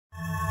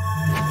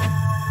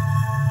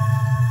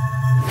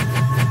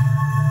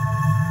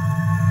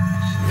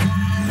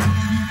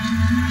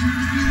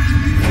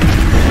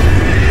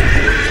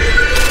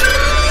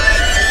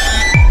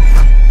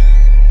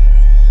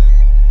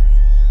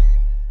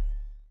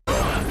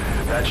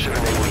That should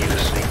enable you to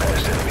sneak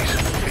past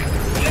enemies.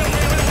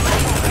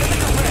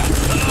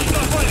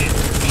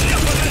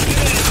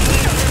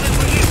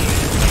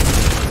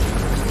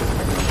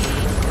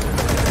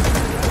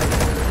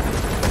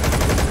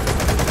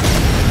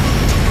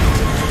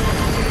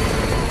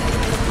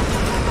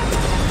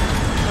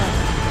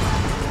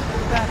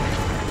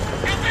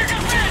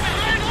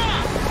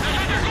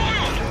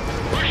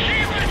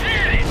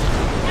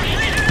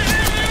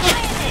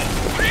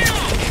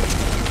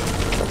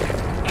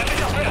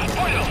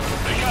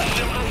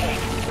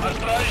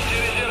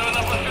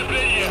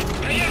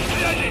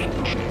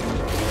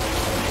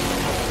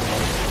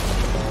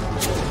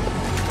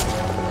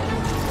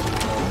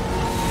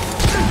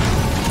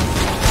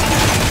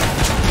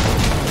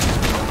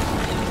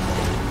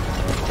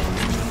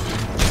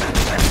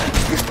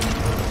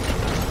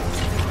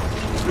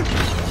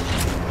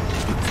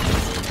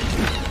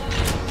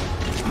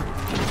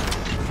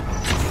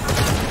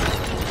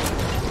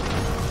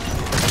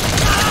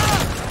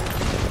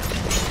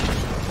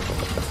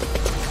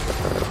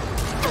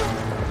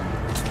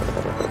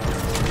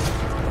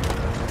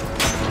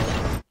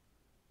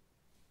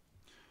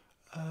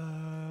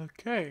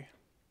 Okay.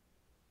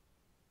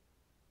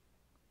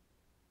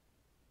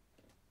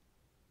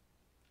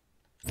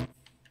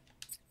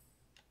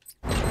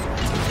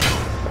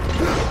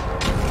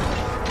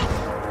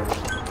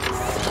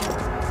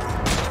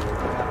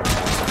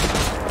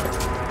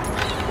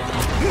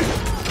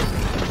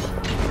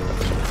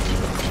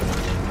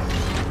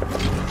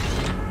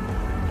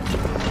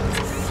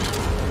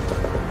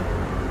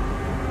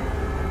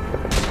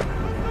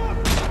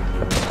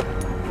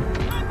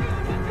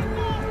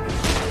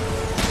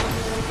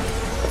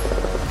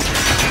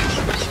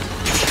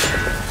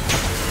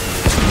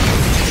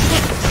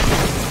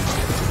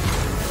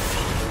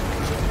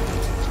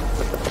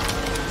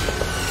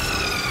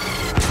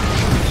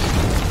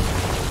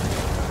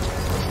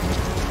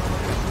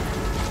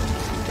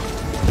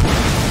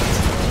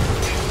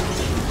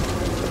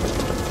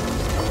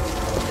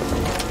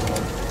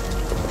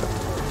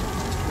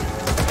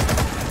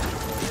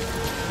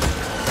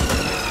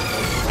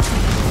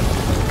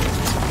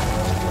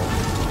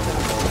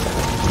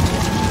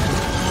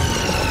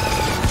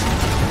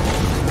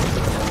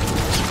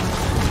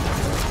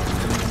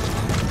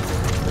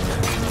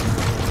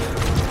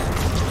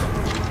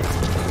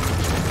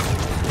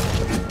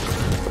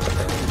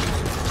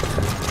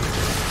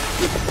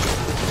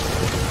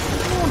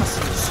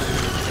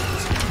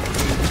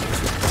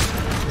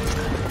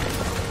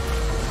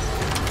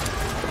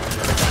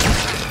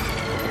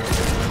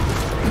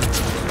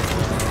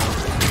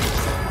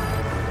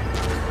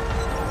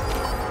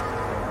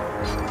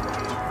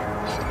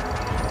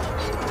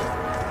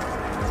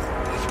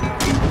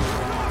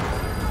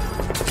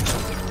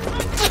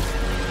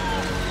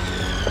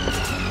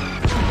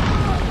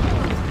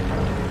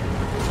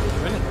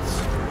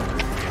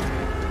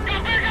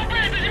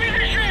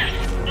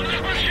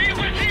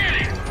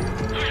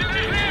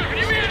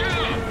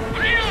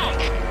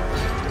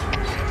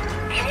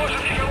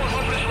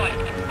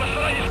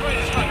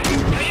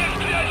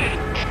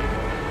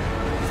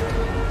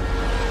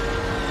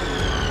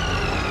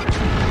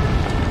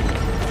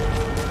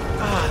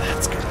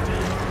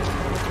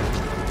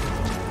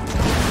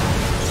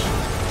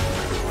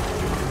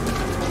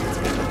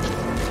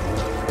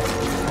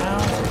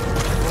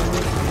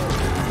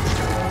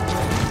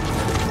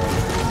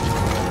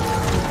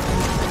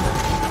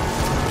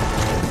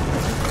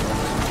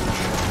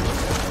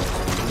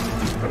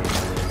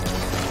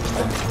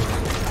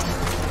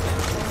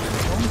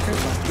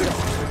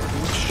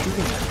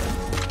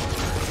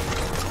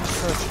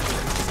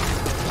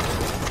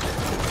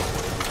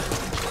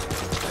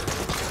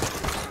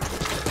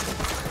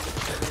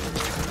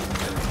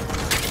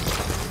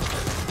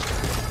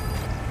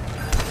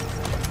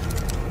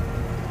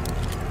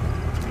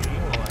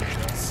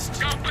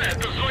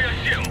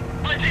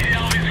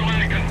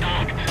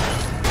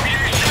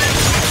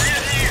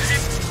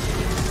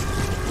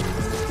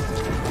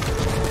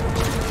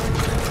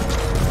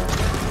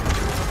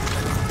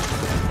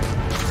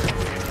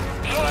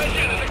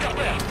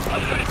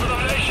 Открыть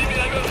подавляющий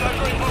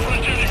огонь по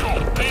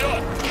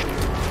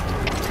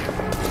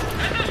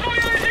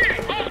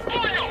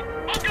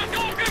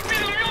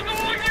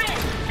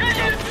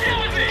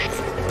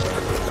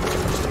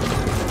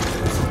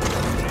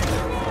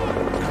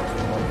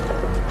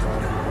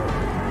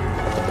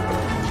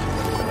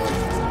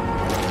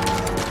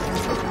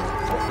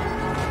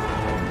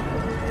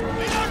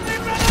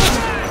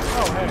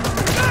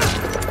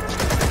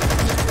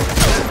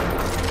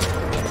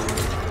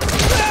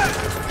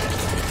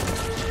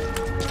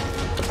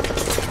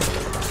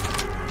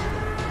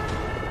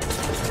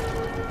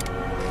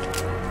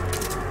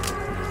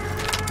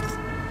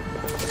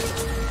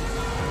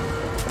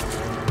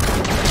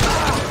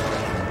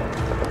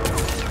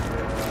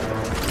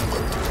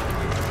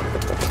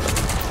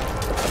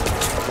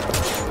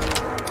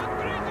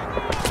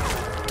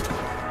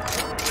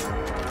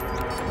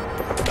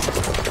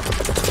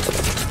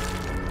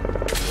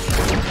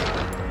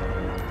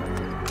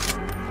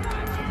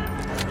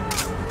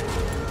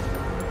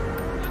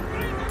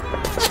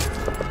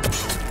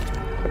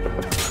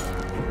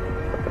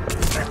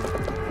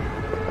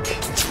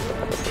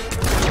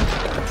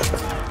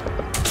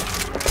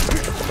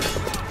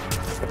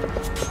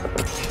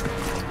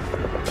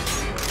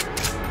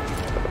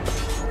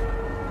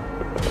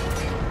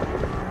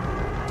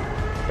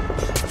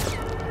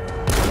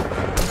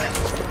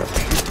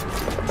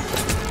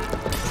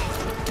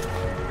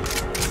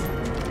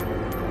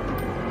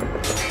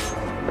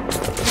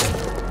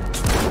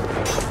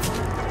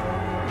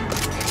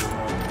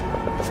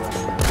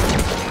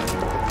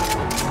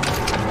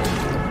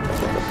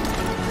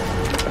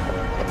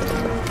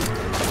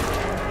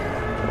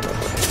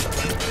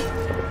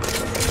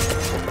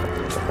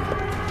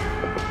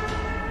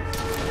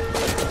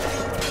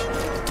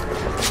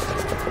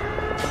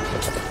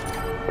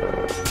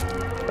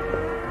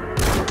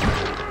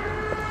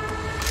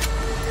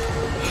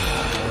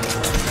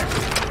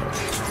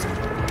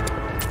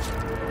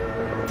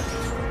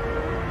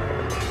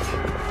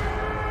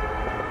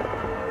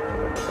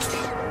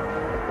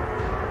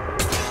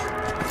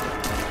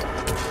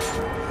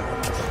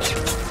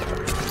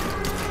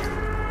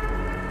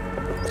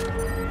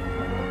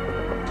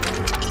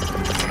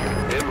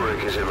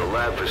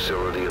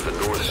facility at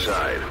the north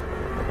side.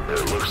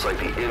 It looks like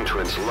the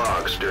entrance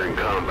locks during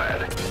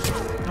combat.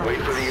 Wait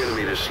for the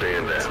enemy to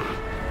stand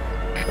down.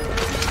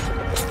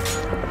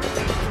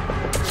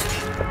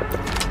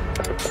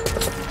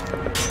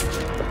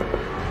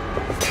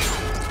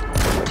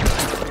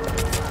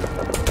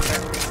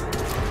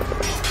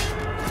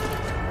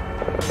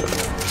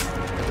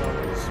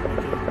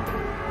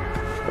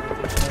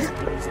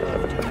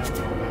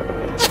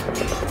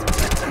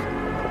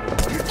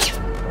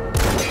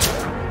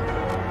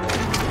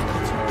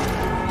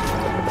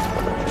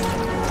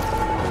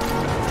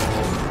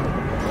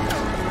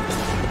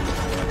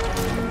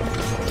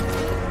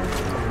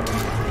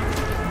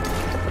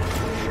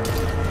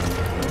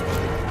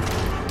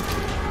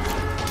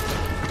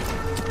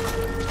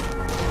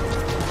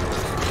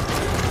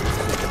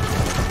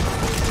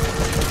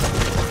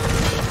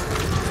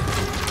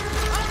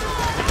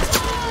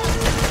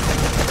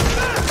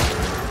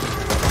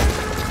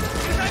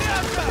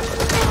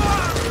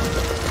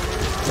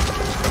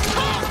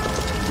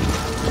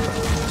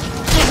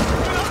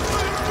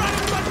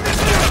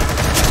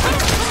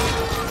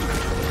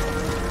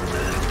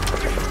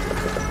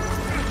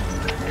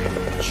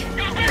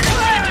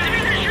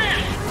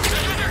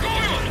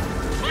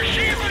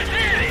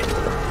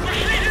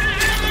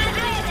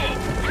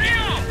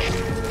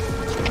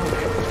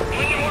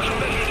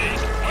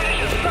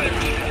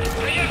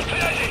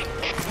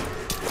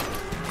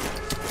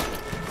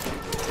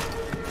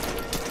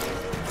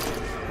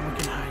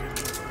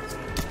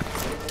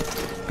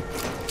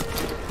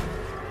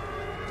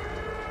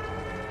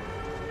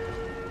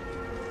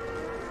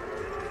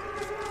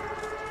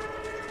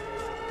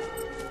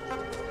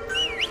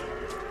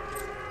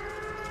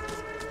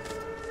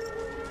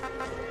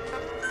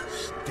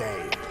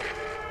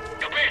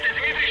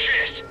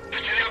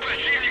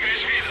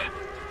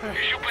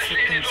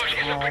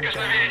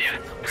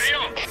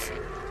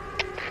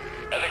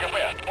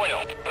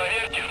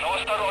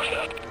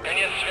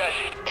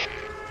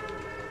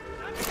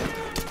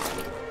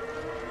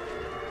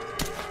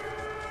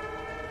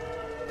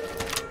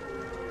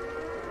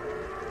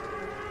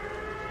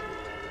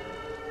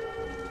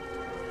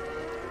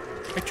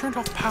 I turned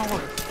off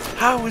power.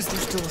 How is there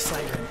still a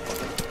siren?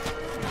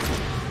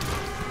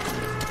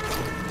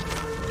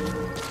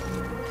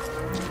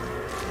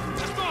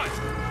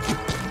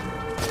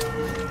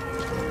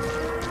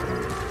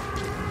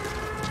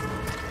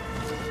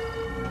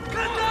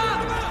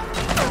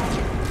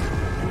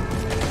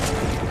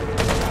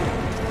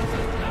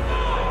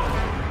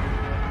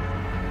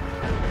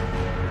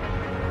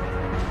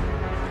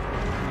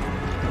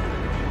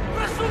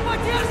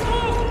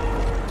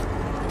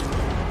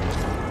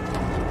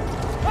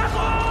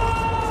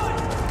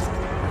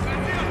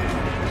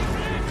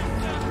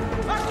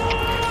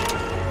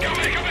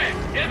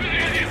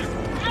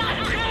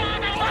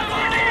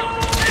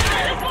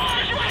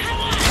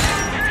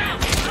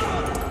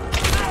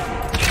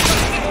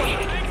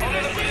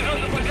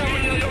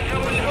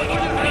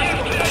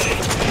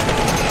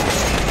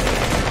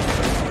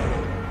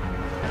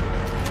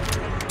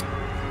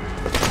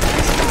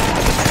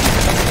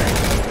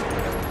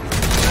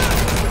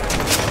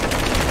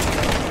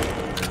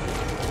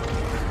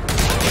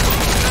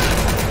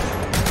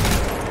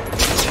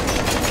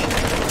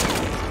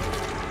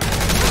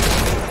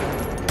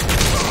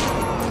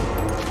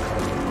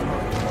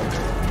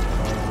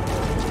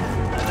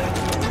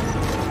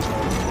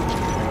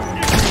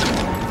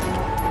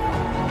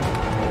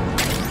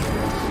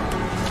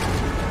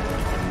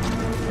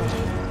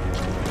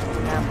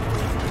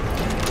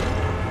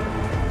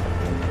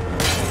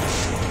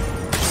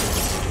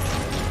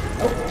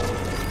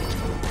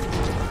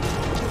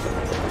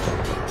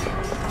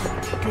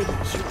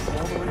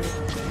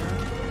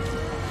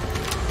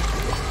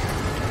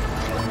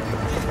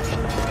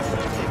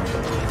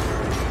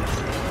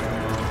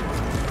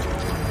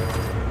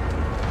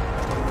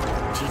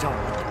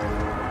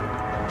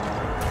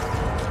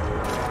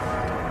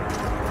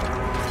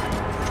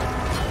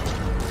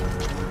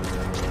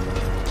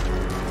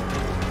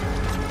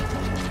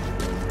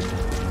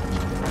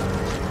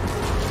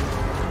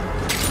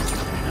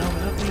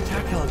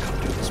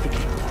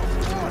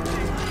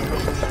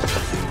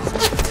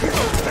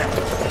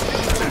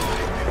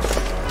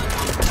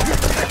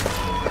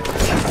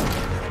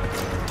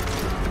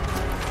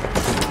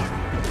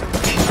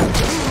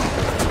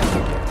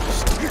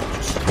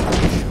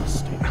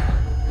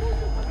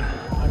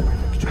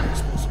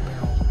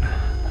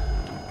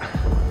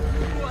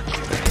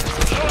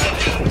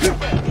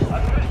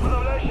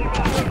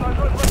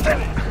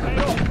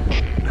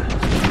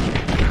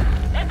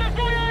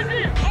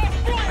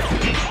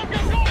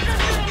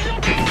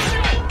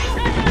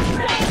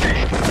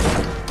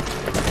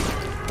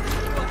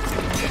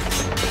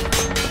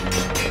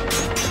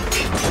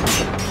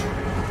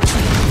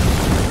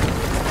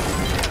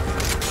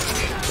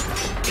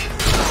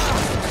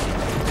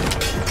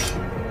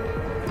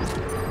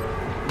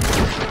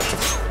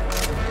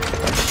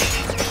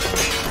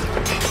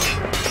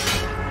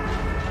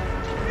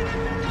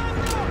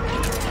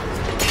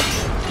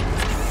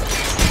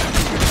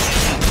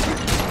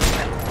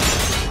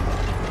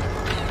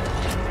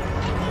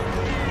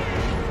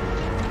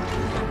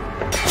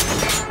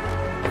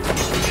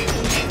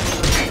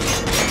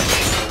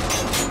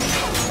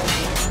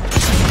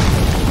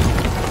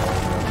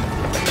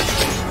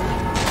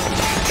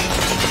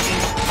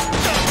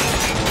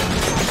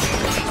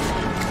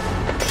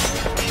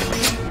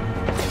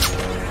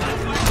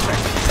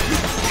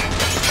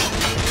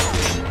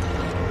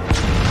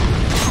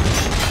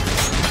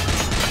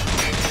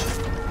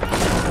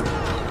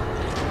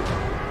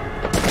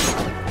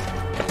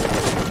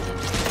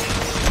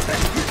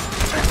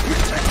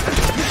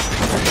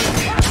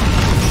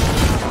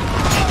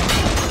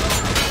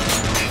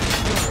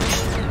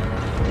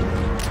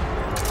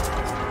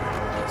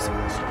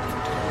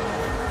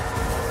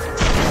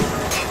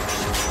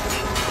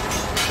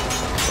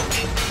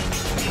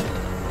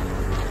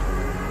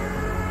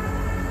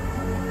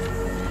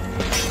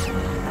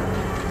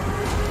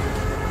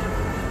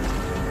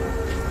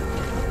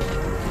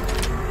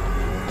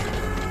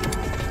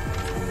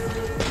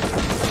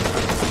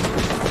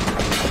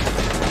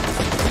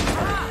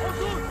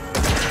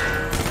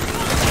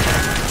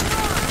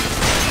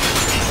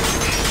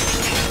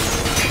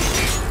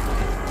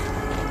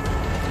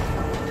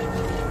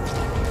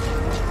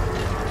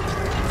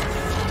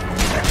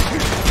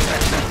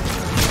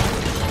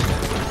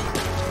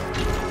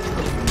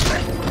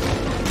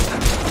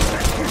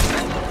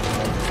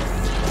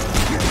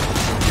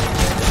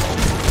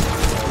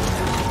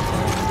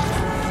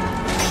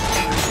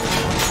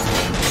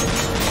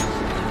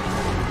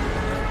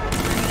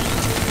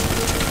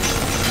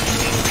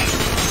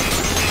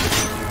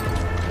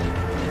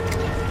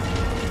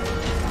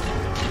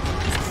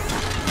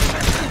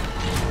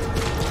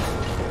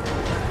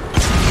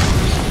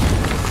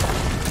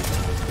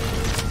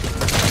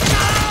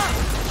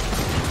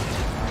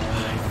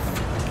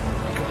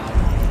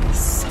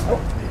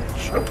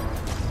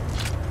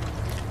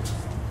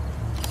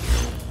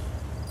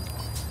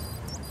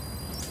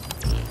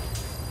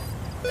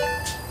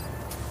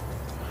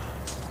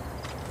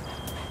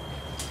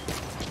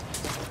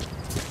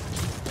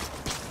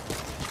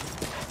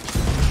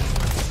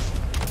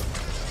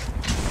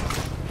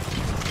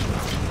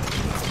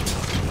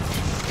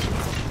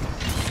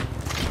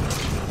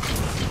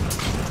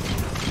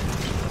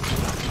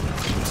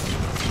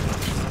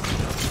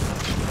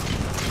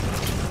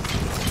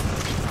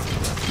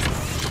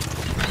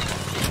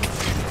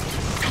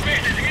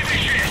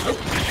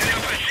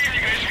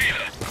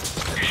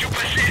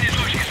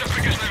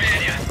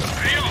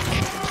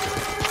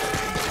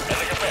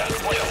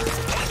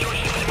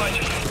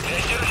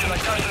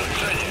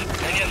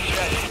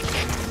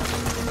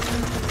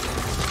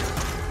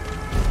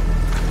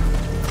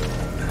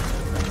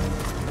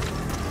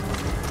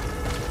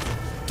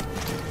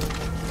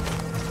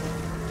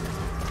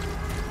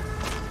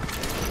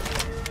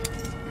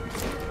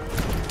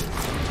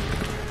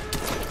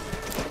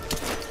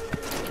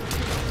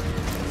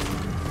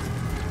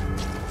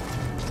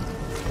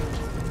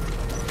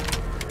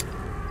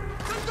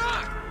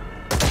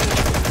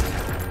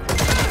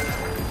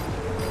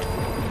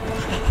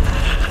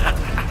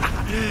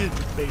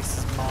 base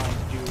is mine,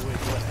 do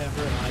with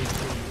whatever I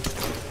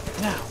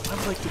please. Now, I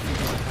would like to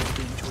figure out how to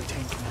get into a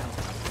tank now.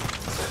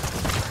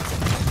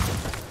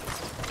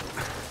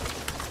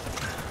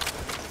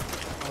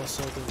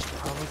 Also, there's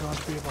probably going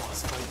to be a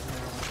boss fight in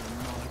there, which I'm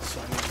not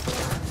excited for.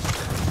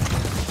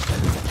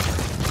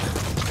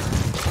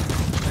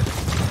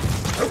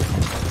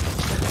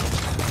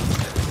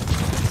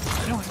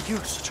 You know what?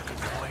 You're such a good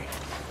boy.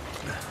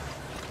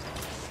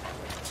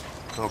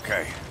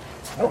 Okay.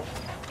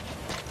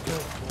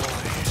 Good boy.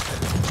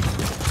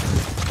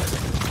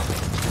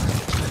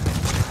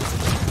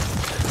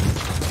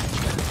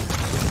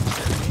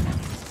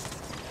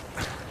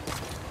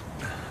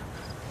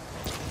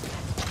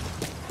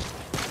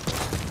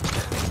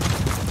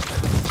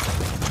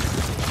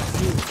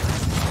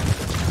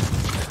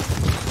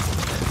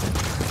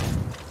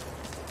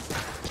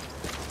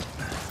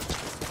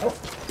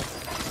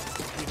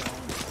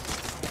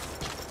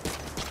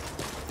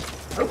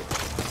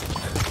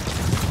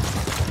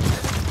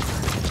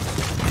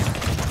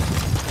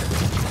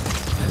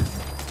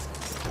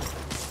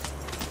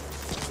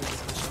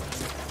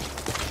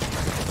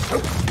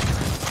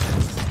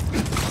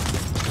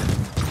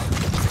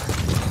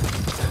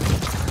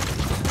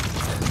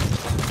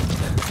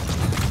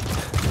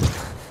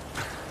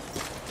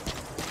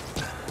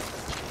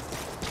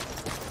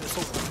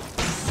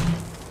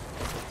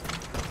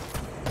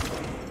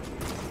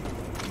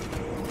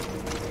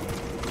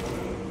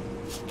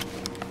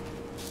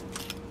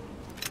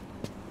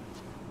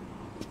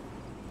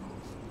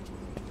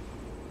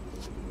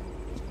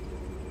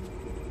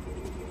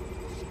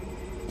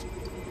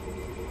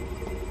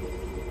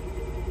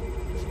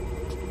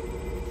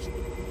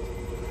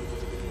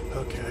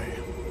 Okay.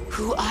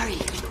 Who are you?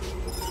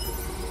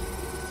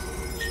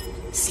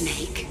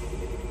 Snake?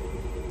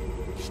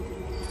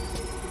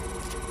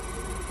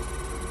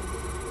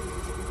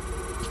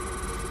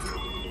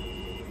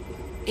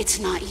 It's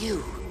not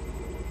you,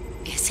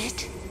 is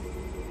it?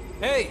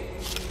 Hey!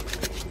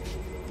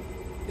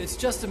 It's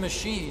just a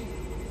machine.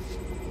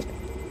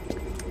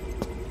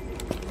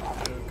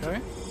 Okay.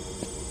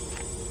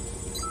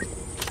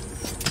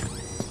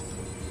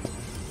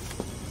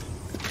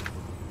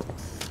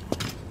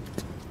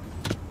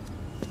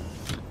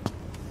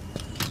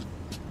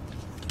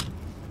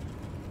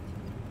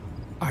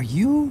 Are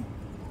you?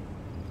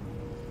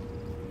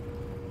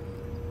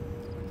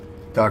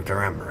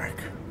 Dr. Emmerich.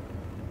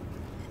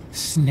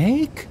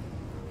 Snake?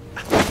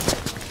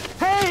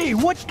 Hey,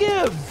 what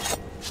gives?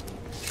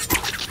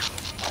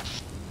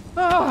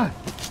 Ah!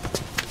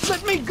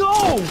 Let me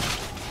go!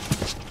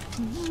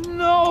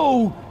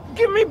 No!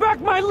 Give me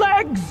back my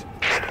legs!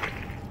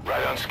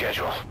 Right on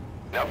schedule.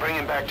 Now bring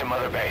him back to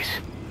Mother Base.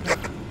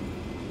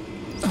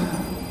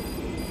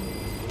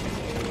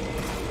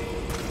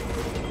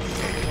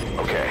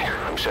 Okay,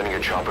 I'm sending a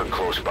chopper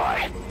close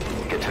by.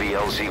 Get to the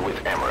LZ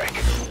with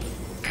Emmerich.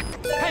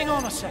 Hang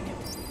on a second.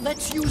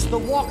 Let's use the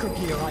walker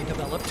gear I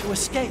developed to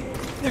escape.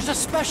 There's a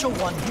special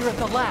one here at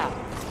the lab.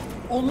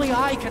 Only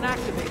I can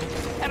activate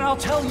it, and I'll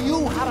tell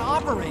you how to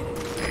operate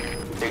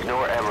it.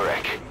 Ignore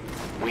Emmerich.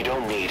 We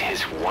don't need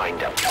his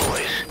wind-up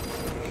toys.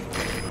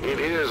 It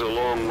is a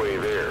long way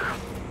there.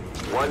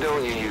 Why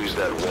don't you use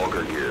that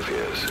walker gear of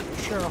his?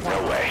 Sure,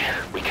 No way.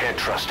 We can't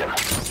trust him.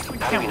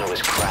 How do we know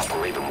his crap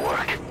will even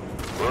work?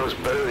 Well, it's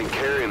better than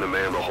carrying the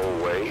man the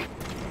whole way.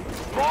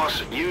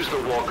 Boss, use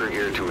the walker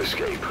gear to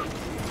escape.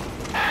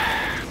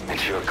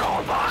 It's your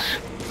call, boss.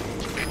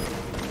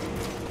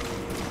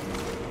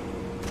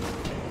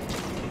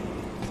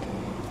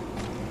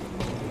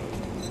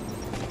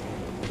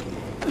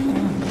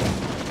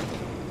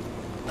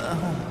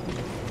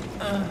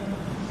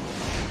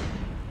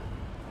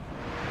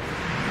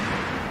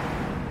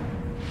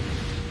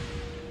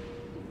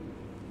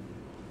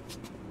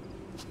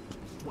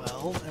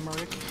 Well,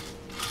 Emmerich.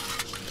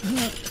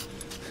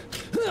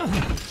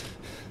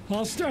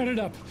 I'll start it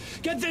up.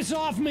 Get this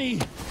off me!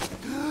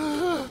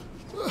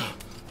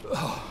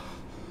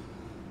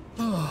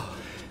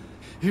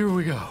 Here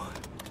we go.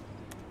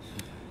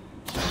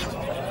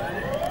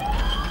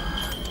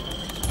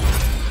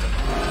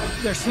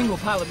 They're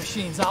single-pilot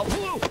machines. I'll...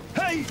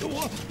 Hey!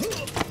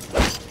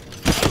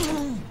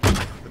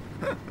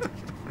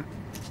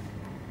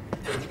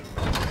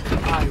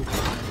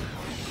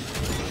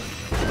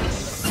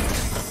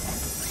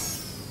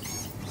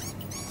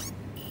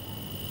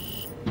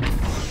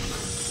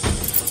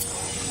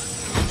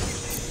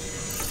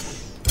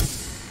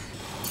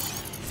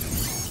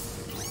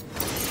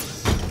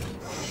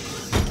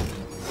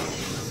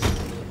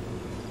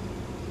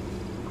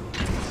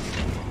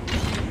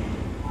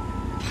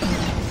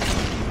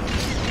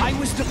 I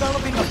was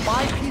developing a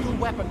bipedal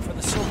weapon for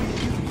the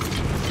Soviet Union.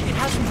 It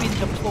hasn't been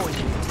deployed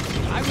yet.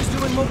 I was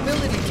doing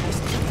mobility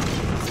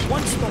testing.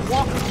 Once the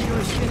walker gear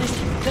is finished,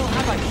 they'll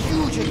have a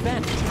huge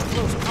advantage in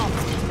close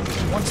combat.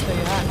 And once they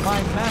add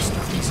my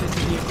masterpiece into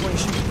the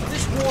equation,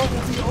 this war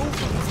will be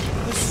over.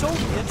 The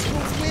Soviets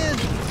will win.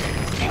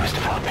 He was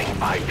developing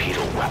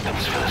bipedal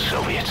weapons for the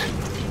Soviets.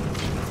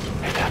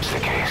 If that's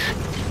the case,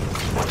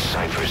 what's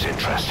Cypher's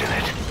interest in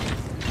it?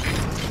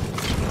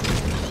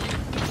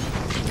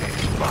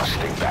 boss,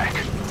 think back.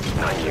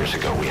 9 years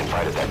ago, we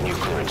invited that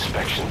nuclear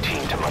inspection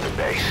team to Mother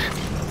Base.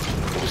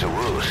 It was a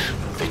ruse.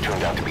 They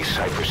turned out to be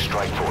Cypher's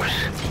strike force.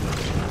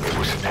 It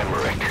was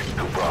Emmerich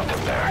who brought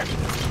them there.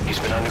 He's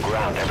been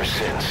underground ever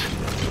since,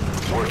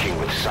 working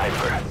with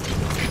Cypher.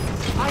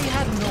 I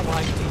had no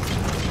idea.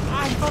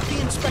 I thought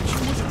the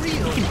inspection was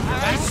real.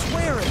 I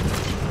swear it.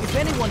 If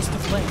anyone's to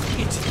blame,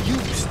 it's you,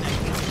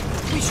 Snake.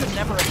 We should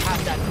never have had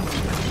that nuke.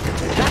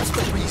 That's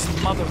the reason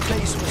Mother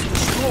Base was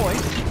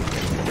destroyed.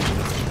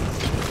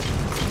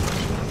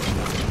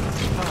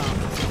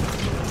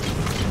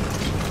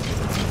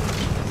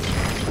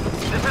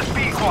 This is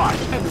Pequod.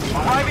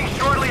 Arriving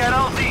shortly at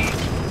LZ.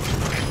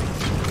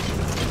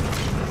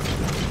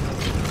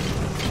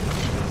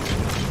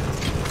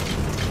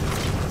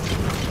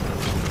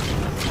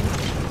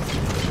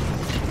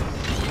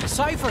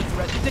 Cypher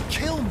threatened to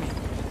kill me.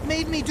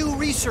 Made me do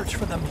research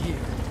for them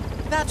here.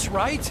 That's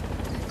right.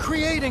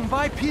 Creating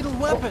bipedal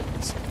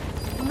weapons.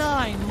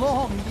 9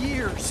 long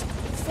years.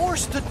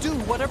 Forced to do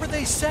whatever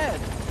they said.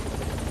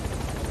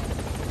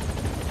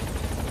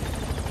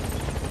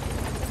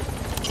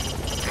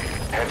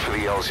 Head for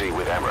the LZ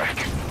with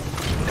Emmerich.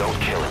 Don't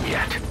kill him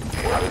yet.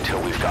 Not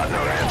until we've gotten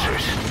our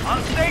answers.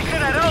 On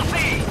station at LZ!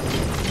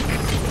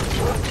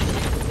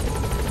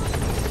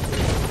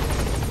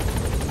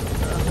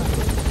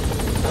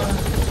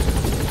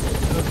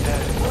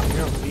 Okay,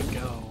 here we go.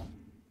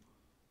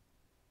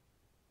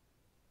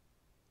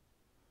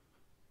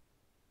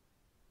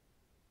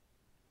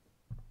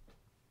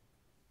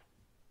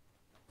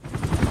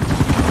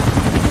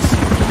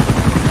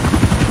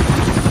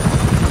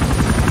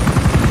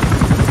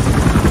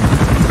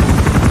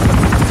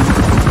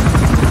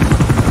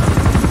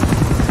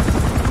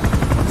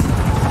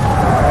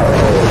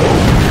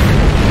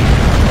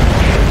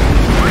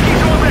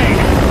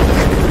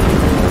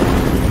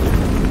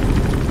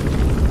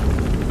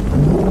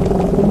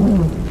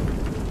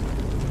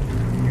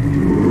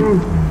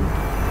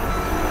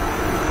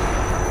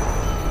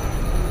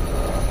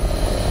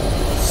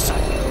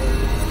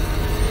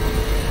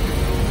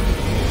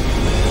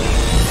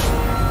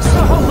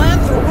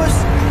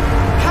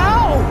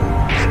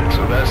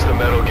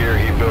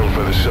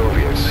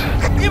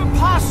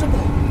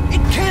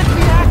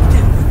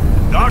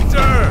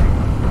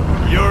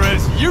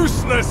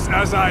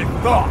 As I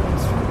thought.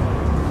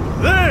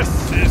 This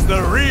is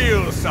the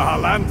real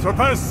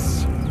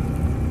Sahelanthropus.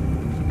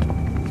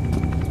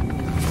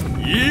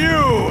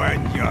 You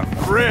and your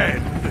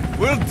friend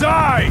will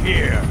die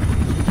here.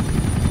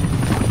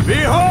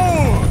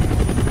 Behold!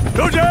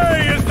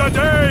 Today is the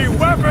day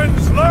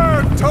weapons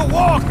learn to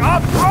walk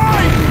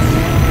upright!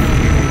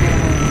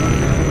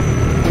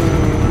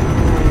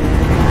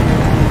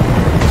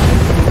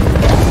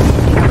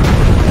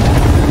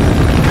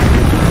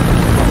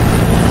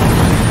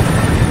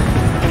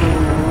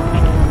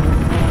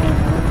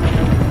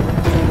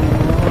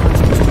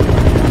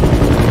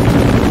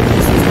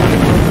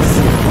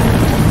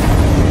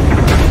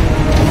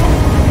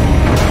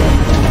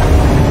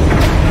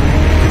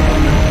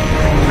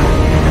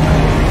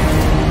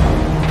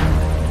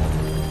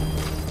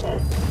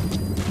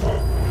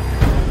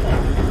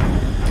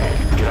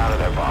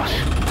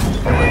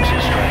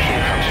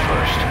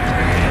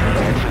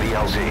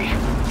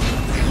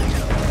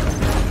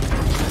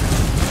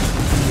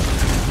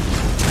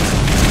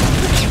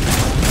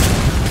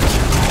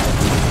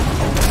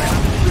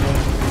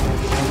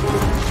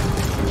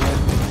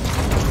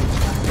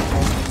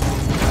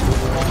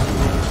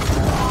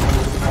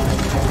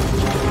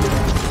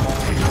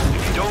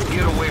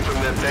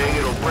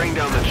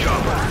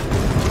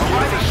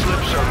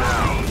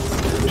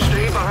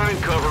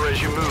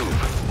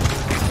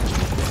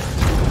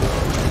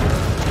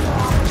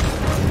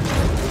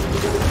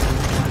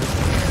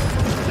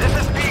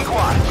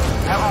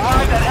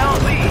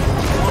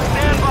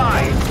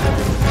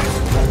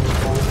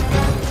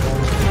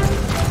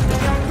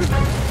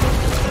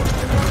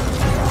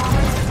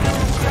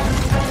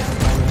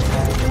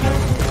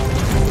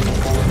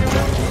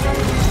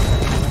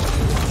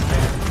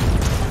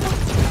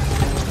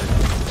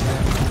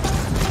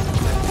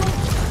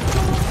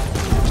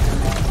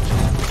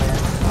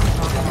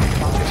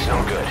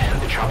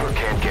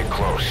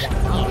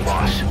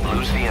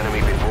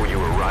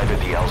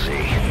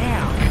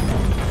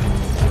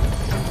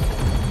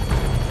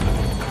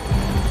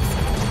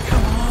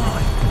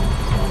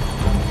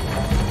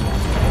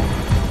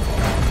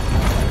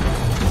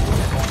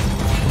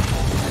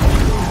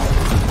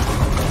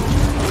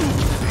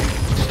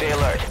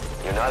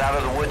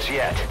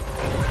 Yet.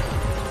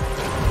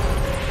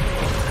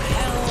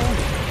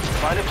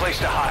 Find a place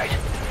to hide.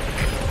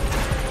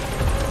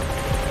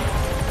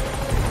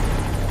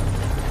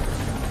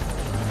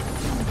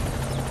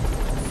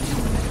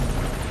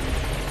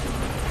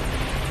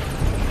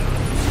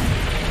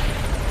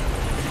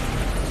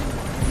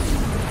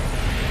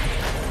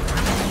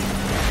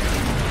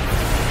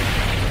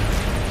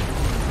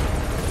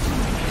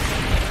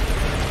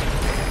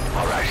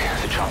 All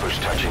right, the chopper's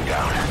touching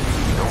down.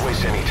 Don't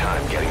waste any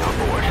time getting on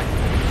board.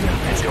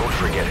 And don't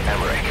forget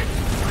Emmerich.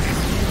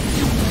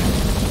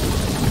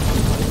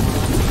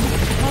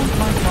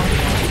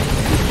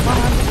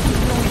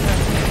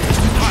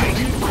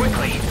 Hide,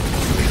 quickly!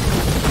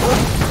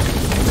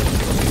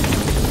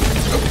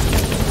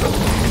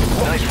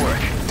 Nice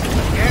work.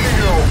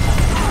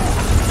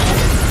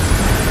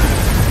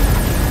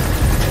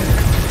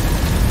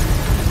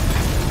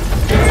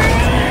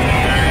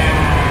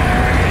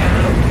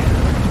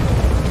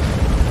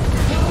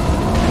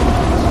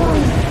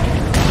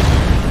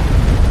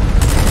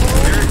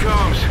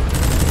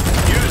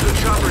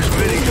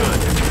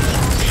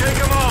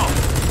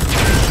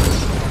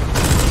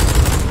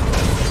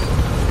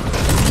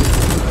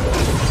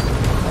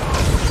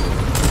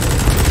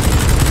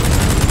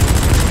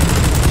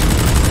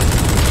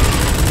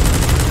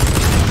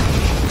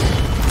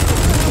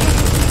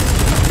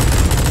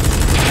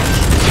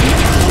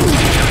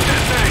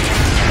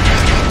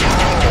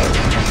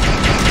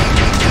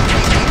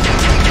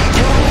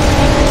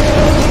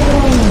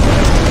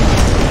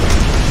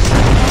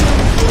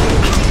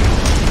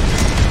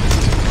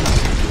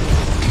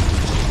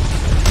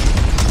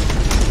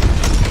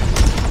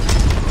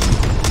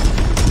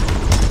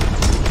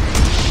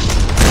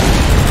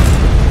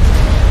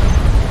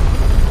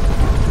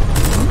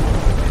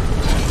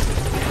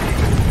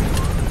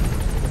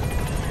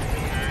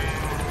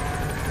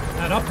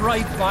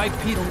 Upright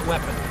bipedal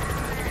weapon.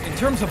 In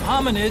terms of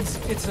hominids,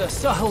 it's a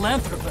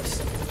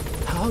Sahelanthropus.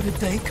 How did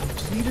they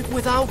complete it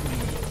without me?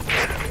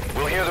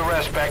 We'll hear the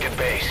rest back at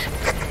base.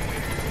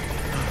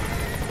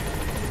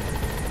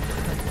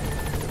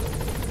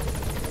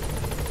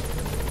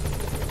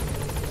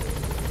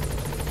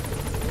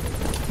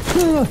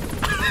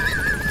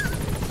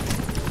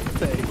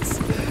 Thanks.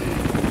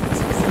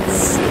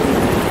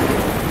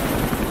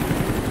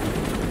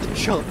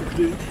 Chopper,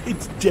 dude.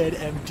 It's dead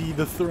empty.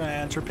 The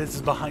Thranthropus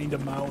is behind a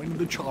mountain.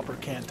 The chopper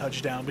can't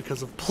touch down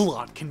because of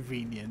plot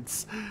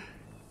convenience.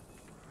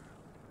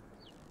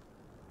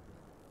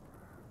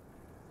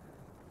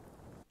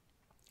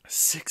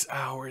 Six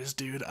hours,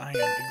 dude. I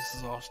am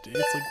exhausted.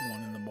 It's like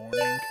 1 in the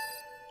morning.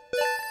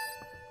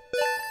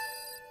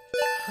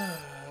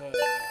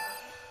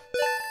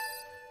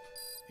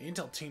 The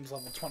intel team's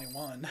level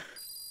 21.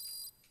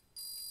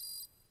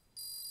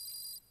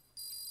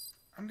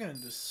 I'm gonna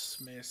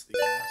dismiss the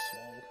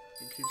asshole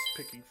who keeps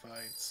picking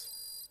fights.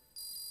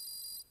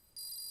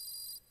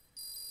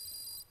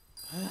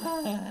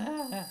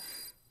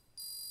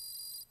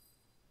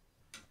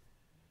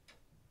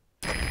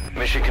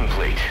 Mission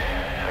complete.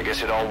 I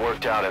guess it all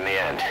worked out in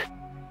the end.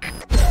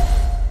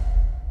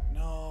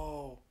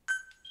 No.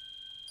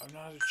 I'm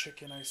not a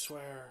chicken, I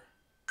swear.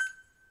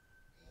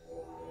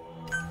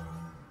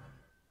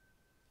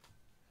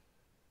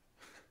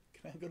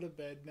 Can I go to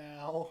bed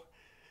now?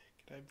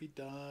 Can I be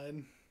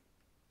done?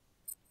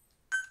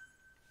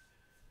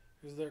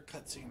 Is there a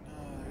cutscene?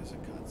 Oh, there's a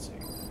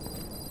cutscene.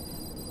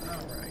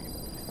 Alright.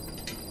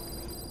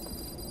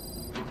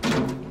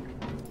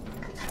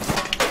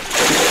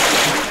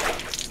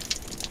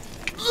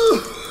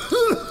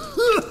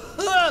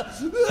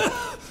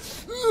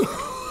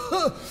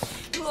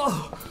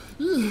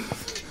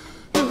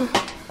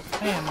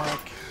 Hey,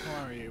 Mark.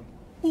 How are you?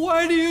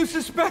 Why do you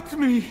suspect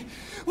me?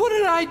 What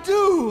did I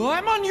do?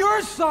 I'm on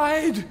your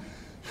side.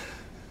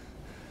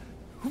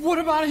 What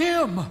about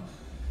him?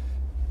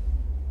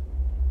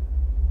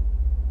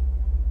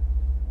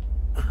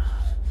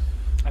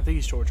 I think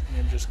he's torturing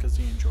him just because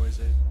he enjoys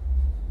it.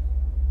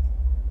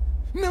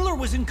 Miller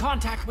was in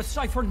contact with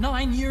Cypher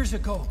 9 years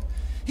ago.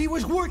 He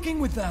was working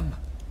with them.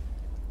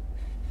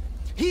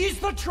 He's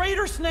the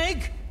traitor,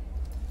 Snake!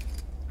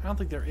 I don't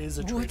think there is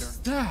a traitor. What's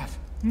that?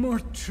 More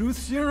truth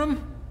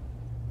serum?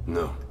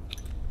 No.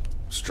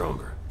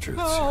 Stronger truth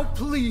Oh, serum.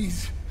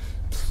 please.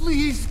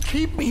 Please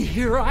keep me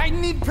here. I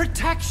need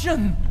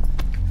protection.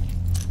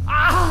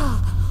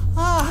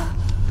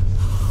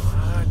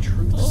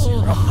 Truth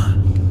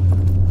serum.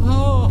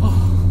 Oh.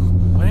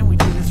 Why didn't we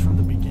do this from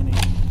the beginning?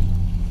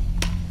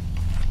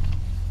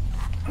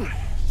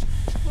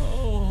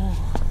 Oh.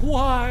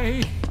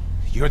 Why?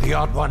 You're the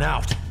odd one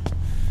out.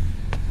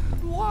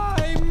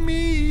 Why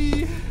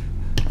me?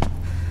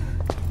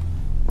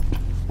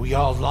 We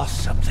all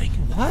lost something.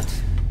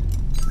 What?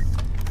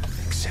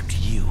 Except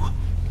you.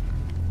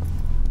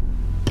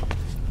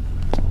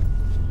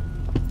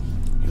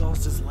 He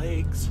lost his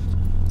legs.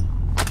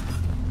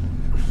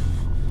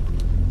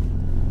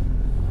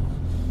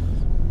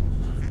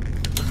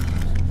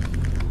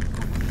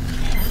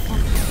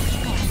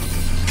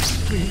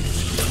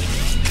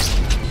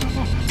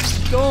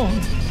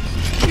 Don't.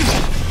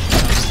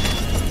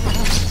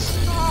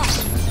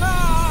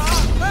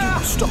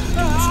 Stop,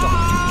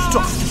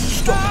 stop.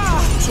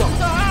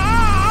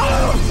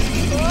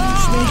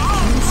 Snake,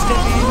 can you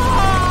step in?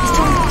 He's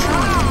trying to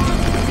trap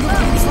you.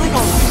 His leg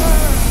all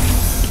right.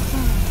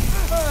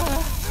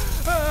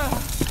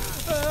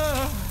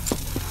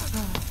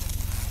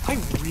 I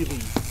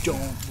really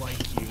don't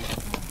like you.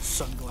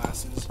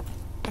 Sunglasses.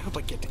 I hope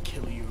I get to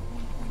kill you at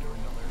one point or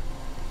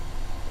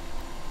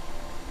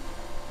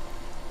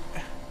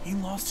another. He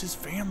lost his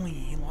family.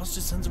 He lost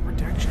his sense of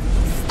protection.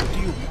 What do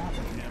you want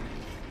with him?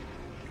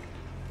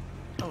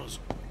 That was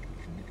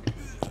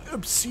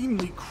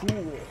obscenely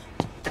cruel.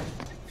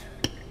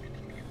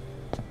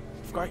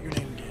 forgot your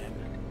name again.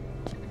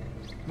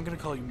 I'm gonna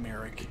call you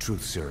Merrick. The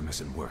truth serum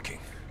isn't working.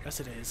 Yes,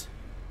 it is.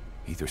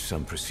 Either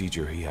some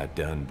procedure he had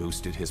done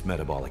boosted his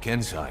metabolic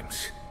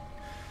enzymes,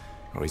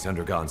 or he's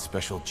undergone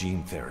special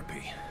gene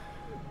therapy.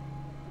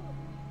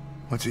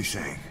 What's he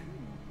saying?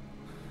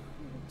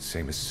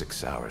 Same as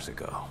 6 hours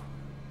ago.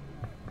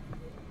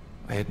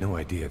 I had no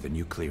idea the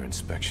nuclear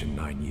inspection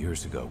 9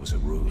 years ago was a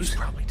ruse. He's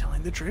probably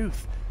telling the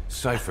truth.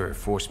 Cypher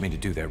forced me to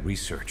do that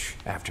research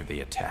after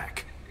the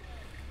attack.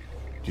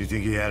 Do you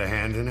think he had a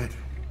hand in it?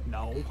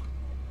 No.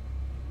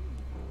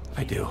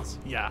 I do.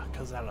 Yeah,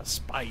 because out of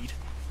spite.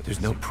 But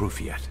there's no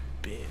proof yet.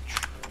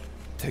 Bitch.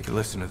 Take a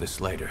listen to this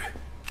later.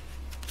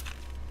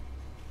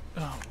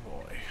 Oh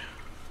boy.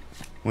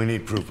 We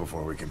need proof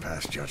before we can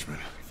pass judgment.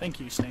 Thank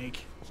you,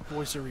 Snake.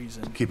 Voice of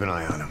reason. Keep an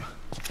eye on him.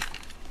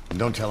 And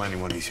don't tell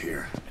anyone he's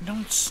here. And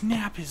don't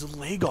snap his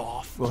leg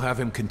off. We'll have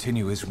him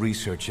continue his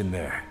research in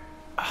there.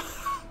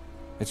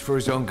 It's for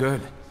his own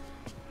good.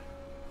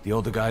 The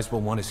older guys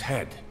will want his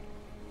head.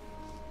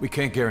 We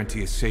can't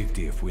guarantee his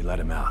safety if we let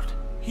him out.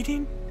 He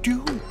didn't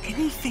do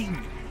anything.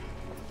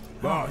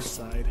 Boss.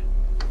 Side.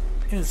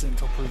 Innocent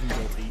until proven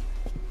guilty.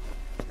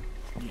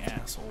 You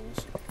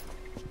assholes.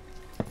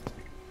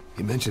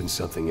 He mentioned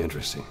something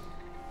interesting.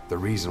 The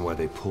reason why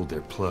they pulled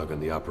their plug on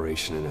the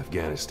operation in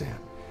Afghanistan.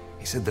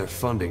 He said their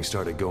funding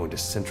started going to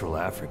Central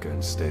Africa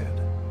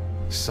instead.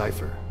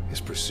 Cypher is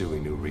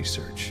pursuing new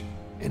research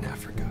in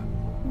Africa.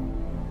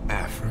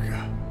 Africa?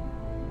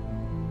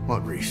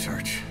 What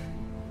research?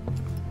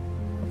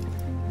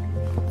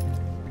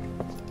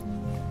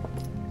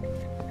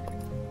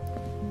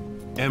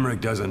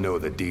 Emmerich doesn't know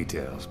the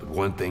details, but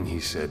one thing he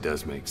said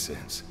does make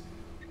sense.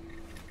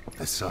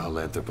 That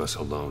Sahelanthropus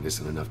alone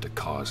isn't enough to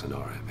cause an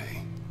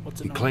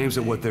RMA. He claims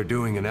that what they're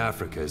doing in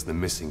Africa is the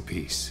missing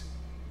piece.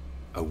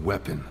 A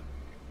weapon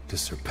to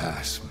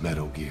surpass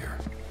Metal Gear.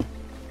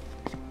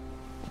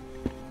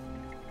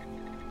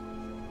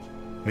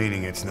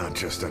 Meaning it's not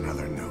just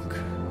another nuke.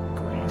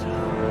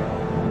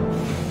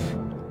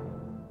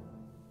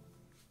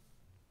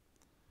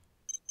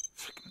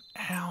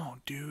 Ow,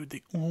 dude,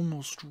 they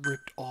almost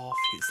ripped off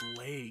his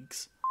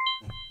legs.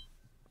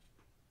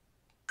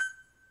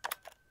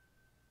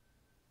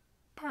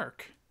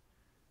 Bark.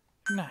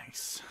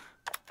 Nice.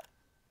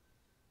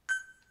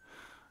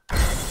 I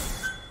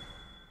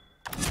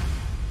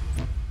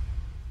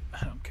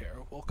don't care.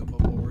 Welcome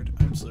aboard.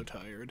 I'm so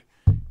tired.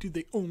 Dude,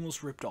 they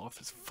almost ripped off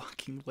his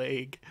fucking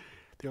leg.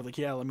 They were like,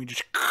 yeah, let me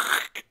just...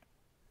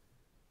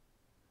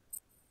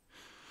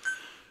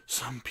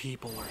 Some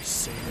people are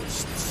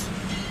sadists.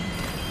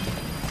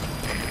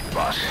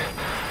 Boss,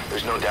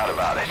 there's no doubt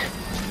about it.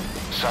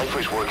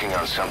 Cypher's working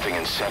on something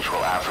in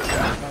Central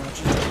Africa.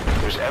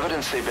 There's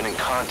evidence they've been in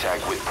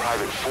contact with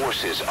private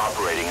forces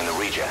operating in the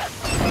region.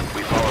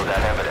 We follow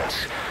that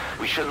evidence.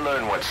 We should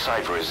learn what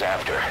Cypher is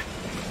after.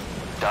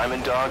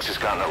 Diamond Dogs has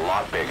gotten a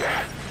lot bigger.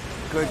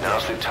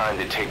 Now's the time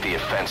to take the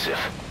offensive.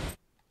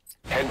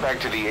 Head back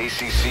to the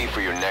ACC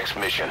for your next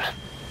mission.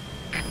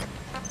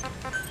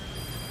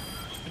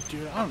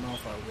 Dude, I don't know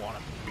if I want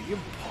to be a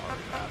part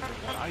after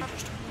what I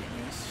just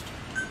witnessed.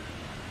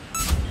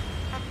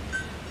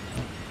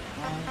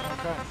 Oh,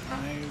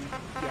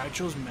 okay. I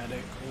chose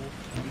medical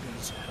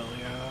because hell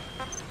yeah.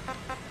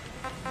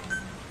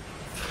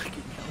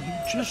 Fucking hell, he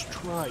just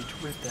tried to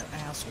rip that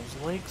asshole's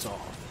legs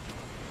off.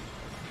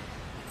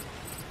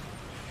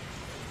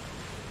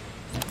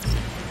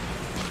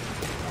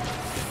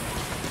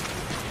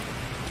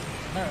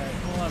 Alright,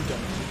 well I'm done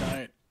for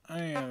tonight. I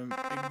am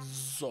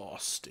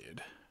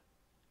exhausted.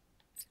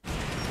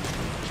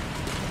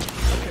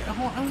 Okay, I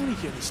want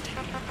to hear this tape.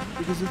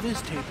 Because if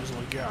this tape is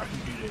like, yeah,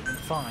 he did it, then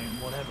fine,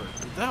 whatever.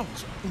 But that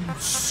was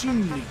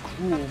insanely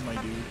cruel, my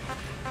dude.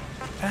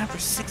 And after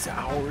 6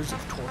 hours of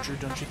torture,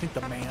 don't you think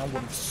the man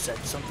would have said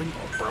something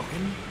or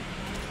broken?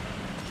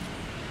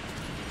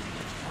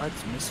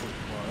 That's missile.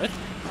 What?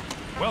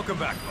 Welcome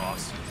back,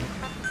 boss.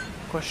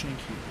 Questioning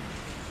Q.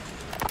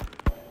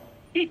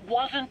 It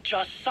wasn't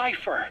just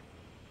Cypher.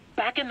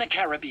 Back in the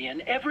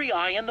Caribbean, every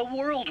eye in the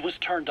world was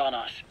turned on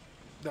us.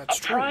 That's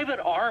a true. private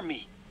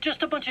army,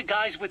 just a bunch of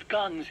guys with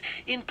guns,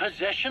 in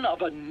possession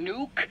of a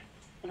nuke?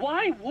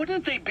 Why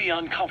wouldn't they be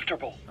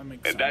uncomfortable? That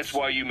makes And sense. that's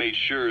why you made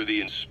sure the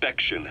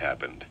inspection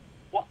happened.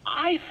 Well,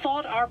 I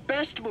thought our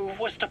best move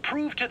was to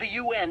prove to the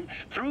UN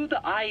through the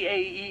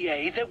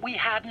IAEA that we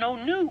had no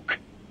nuke.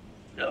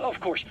 Of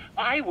course,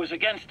 I was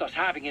against us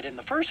having it in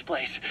the first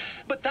place,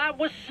 but that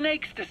was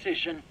Snake's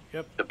decision.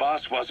 Yep. The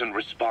boss wasn't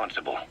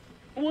responsible.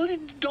 Well,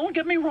 don't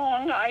get me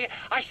wrong, I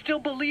still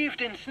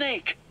believed in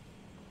Snake.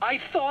 I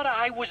thought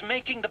I was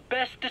making the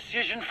best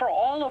decision for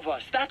all of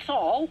us, that's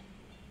all.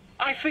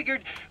 I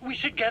figured we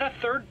should get a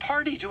third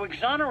party to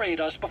exonerate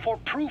us before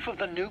proof of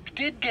the nuke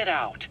did get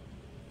out.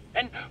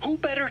 And who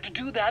better to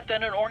do that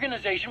than an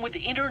organization with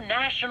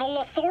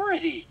international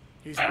authority?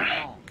 He's not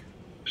wrong.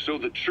 So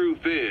the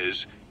truth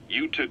is,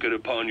 you took it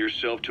upon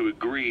yourself to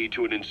agree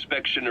to an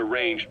inspection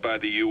arranged by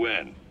the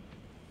UN.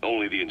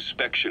 Only the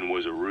inspection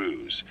was a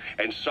ruse,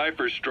 and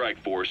Cypher's strike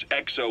force,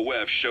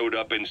 XOF, showed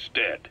up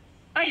instead.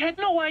 I had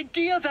no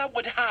idea that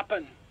would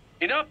happen.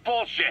 Enough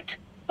bullshit!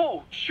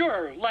 Oh,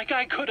 sure, like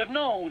I could have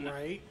known.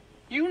 Right?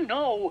 You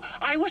know,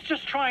 I was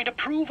just trying to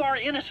prove our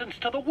innocence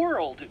to the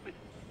world.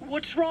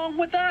 What's wrong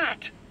with that?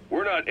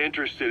 We're not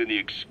interested in the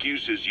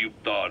excuses you've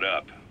thought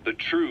up. The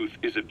truth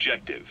is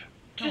objective.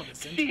 Just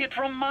see it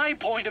from my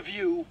point of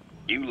view.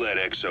 You led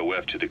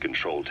XOF to the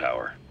control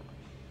tower.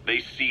 They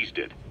seized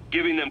it,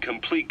 giving them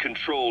complete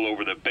control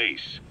over the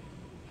base.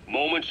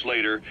 Moments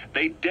later,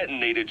 they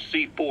detonated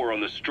C4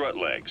 on the strut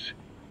legs.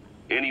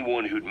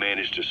 Anyone who'd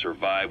managed to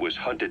survive was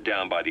hunted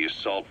down by the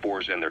assault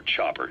force and their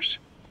choppers.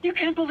 You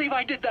can't believe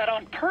I did that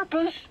on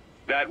purpose.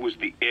 That was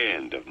the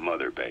end of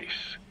Mother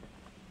Base.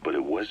 But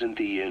it wasn't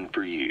the end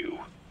for you.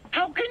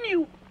 How can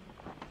you...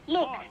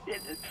 Look,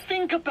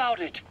 think about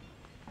it.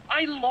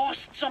 I lost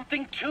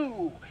something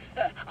too.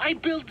 I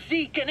built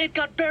Zeke and it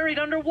got buried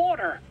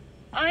underwater.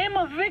 I am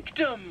a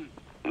victim.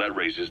 That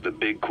raises the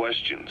big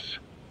questions.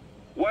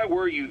 Why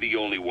were you the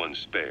only one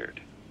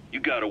spared? You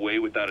got away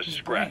without a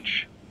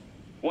scratch.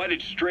 Why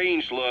did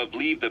Strangelove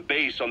leave the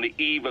base on the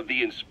eve of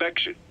the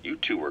inspection? You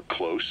two were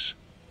close.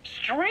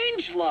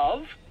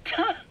 Strangelove?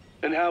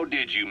 And how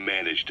did you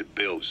manage to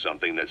build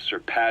something that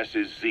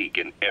surpasses Zeke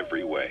in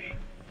every way?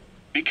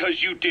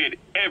 Because you did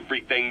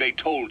everything they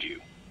told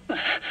you.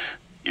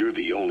 You're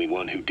the only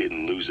one who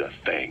didn't lose a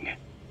thing.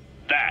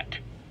 That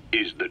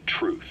is the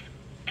truth.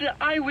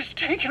 I was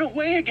taken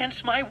away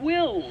against my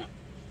will.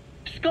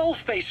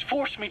 Skullface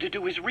forced me to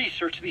do his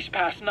research these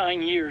past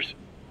 9 years.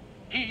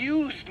 He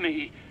used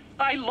me.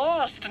 I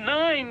lost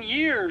 9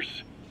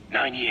 years.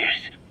 9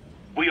 years.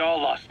 We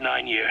all lost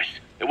 9 years.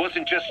 It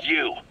wasn't just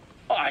you.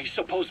 I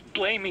suppose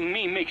blaming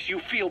me makes you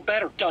feel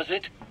better, does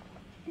it?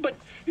 But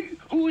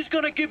who's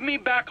gonna give me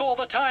back all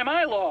the time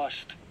I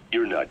lost?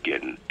 You're not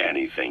getting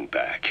anything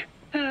back.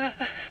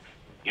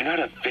 You're not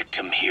a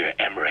victim here,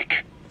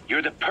 Emmerich.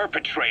 You're the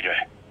perpetrator.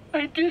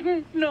 I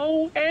didn't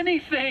know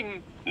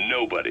anything.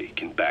 Nobody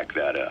can back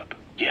that up.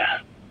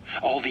 Yeah,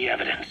 all the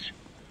evidence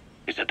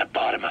is at the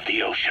bottom of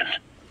the ocean.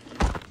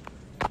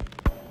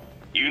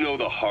 You know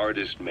the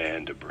hardest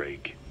man to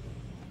break.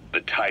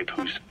 The type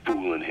who's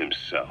fooling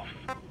himself.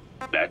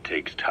 That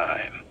takes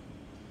time.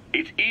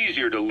 It's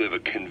easier to live a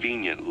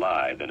convenient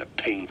lie than a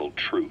painful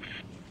truth.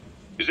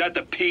 Is that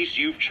the piece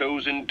you've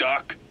chosen,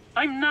 Doc?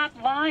 I'm not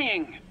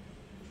lying.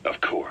 Of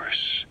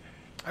course.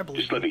 I believe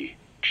Just let me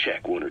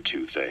check one or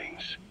two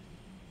things.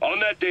 On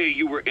that day,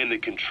 you were in the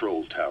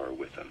control tower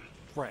with them.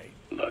 Right.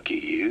 Lucky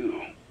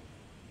you.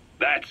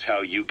 That's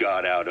how you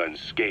got out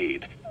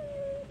unscathed.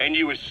 And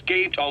you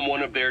escaped on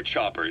one of their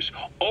choppers.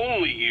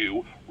 Only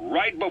you,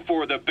 right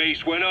before the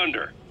base went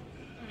under.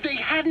 They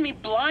had me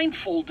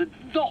blindfolded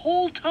the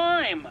whole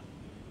time.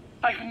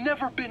 I've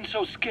never been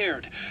so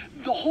scared.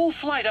 The whole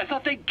flight, I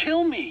thought they'd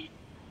kill me.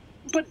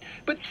 But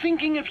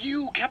thinking of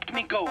you kept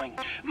me going.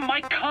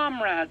 My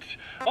comrades,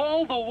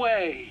 all the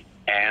way.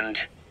 And?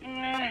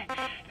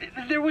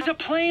 There was a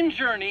plane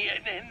journey,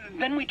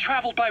 and then we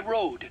traveled by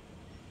road.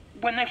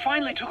 When they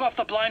finally took off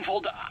the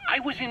blindfold, I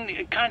was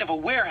in kind of a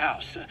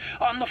warehouse,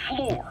 on the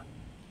floor.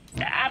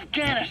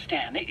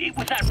 Afghanistan, it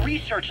was that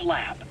research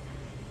lab.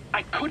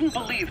 I couldn't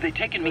believe they'd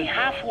taken me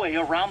halfway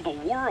around the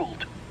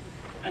world.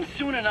 And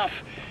soon enough,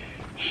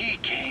 he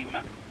came.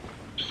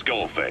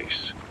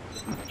 Skullface.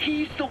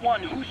 He's the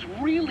one who's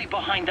really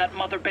behind that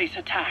Mother Base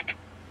attack.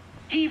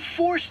 He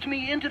forced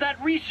me into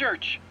that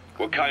research.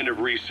 What kind of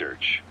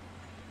research?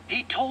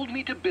 He told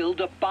me to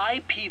build a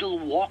bipedal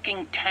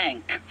walking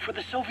tank for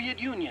the Soviet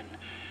Union.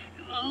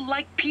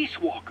 Like Peace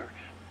Walker.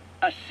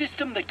 A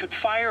system that could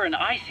fire an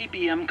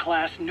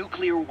ICBM-class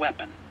nuclear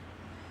weapon.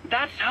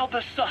 That's how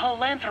the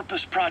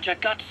Sahelanthropus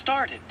project got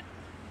started.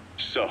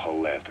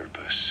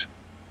 Sahelanthropus.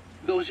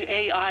 Those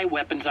AI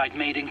weapons I'd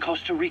made in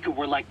Costa Rica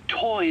were like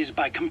toys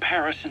by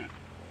comparison.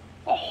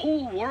 A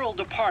whole world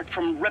apart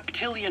from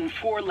reptilian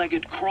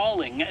four-legged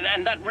crawling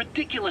and that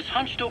ridiculous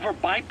hunched-over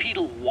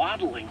bipedal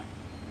waddling.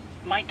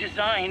 My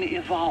design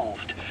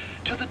evolved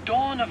to the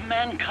dawn of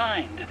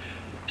mankind.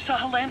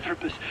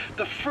 Sahelanthropus,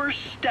 the first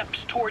steps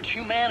towards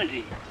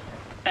humanity.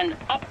 An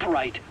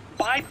upright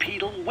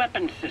bipedal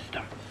weapon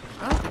system.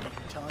 I don't think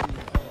I'm telling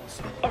you all.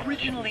 So.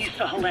 Originally,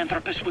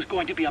 Sahelanthropus was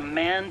going to be a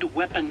manned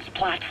weapons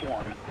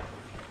platform.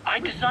 I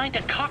designed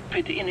a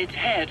cockpit in its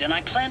head, and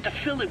I planned to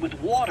fill it with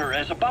water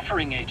as a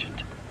buffering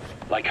agent.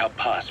 Like how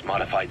Paz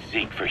modified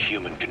Zeke for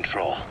human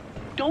control.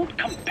 Don't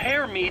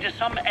compare me to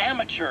some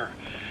amateur.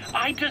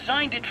 I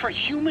designed it for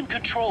human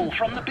control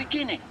from the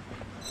beginning.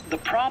 The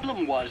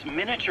problem was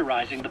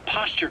miniaturizing the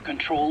posture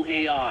control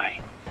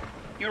AI.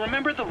 You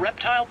remember the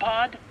reptile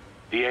pod?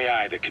 The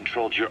AI that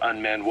controlled your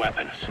unmanned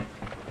weapons.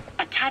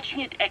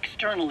 Attaching it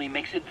externally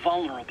makes it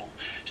vulnerable,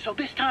 so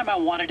this time I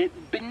wanted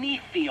it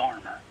beneath the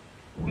armor.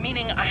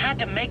 Meaning I had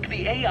to make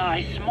the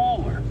AI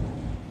smaller.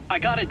 I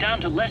got it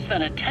down to less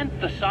than 1/10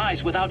 the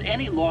size without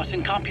any loss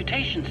in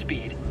computation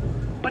speed.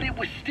 But it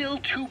was still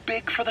too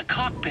big for the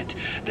cockpit.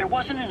 There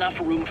wasn't enough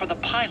room for the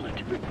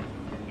pilot.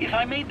 If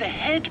I made the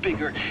head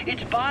bigger,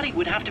 its body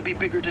would have to be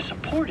bigger to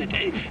support it.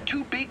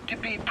 Too big to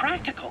be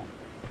practical.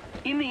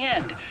 In the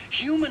end,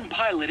 human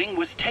piloting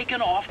was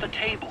taken off the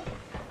table.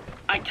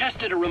 I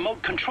tested a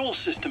remote control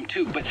system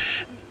too, but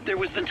there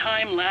was the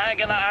time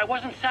lag and I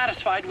wasn't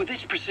satisfied with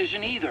its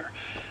precision either.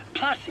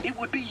 Plus, it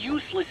would be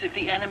useless if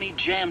the enemy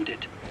jammed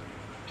it.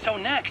 So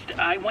next,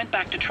 I went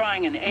back to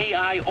trying an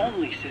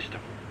AI-only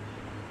system.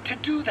 To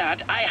do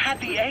that, I had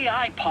the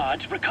AI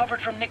pods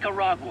recovered from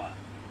Nicaragua.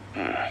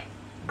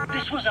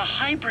 This was a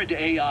hybrid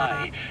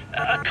AI,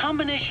 a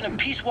combination of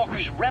Peace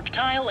Walker's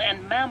reptile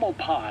and mammal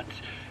pods.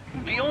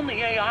 The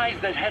only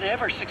AIs that had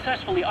ever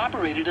successfully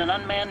operated an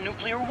unmanned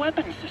nuclear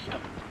weapon system.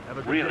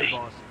 Really?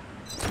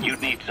 You'd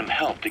need some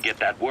help to get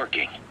that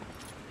working.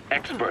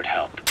 Expert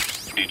help.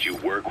 Did you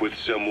work with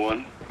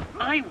someone?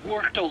 I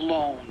worked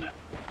alone.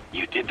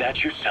 You did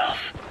that yourself?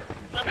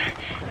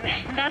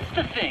 That's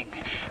the thing.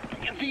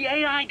 The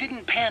AI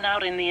didn't pan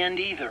out in the end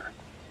either.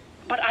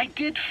 But I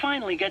did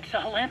finally get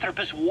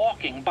Sahelanthropus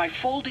walking by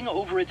folding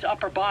over its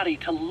upper body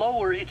to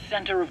lower its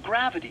center of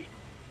gravity.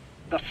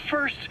 The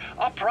first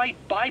upright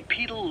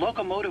bipedal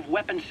locomotive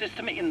weapon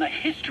system in the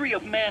history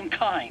of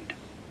mankind.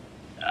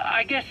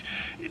 I guess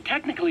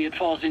technically it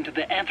falls into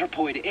the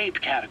anthropoid ape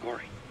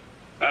category.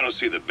 I don't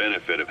see the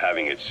benefit of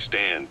having it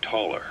stand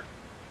taller.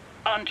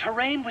 On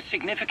terrain with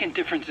significant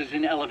differences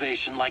in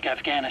elevation like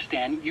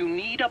Afghanistan, you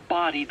need a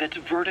body that's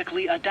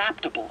vertically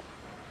adaptable.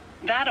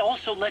 That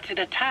also lets it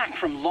attack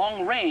from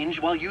long range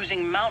while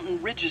using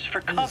mountain ridges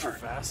for cover.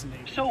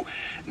 Fascinating. So,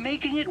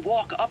 making it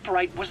walk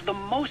upright was the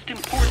most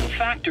important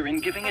factor in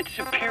giving it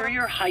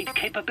superior height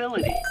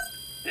capability.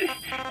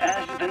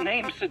 As the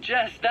name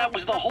suggests, that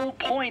was the whole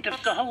point of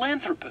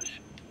Sahelanthropus.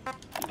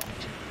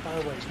 By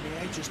the way, may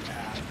I just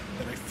add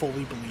that I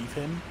fully believe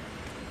him,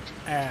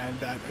 and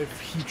that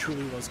if he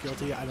truly was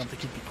guilty, I don't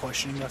think he'd be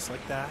questioning us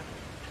like that.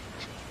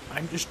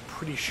 I'm just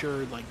pretty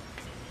sure, like,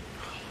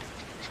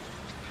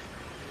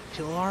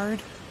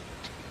 Hillard?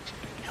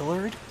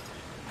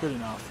 Good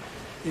enough.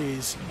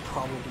 Is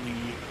probably...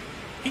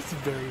 He's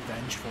very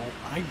vengeful.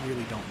 I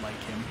really don't like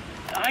him.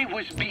 I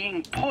was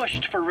being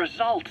pushed for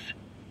results.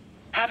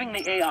 Having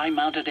the AI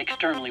mounted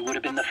externally would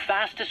have been the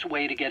fastest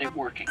way to get it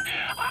working.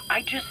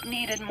 I just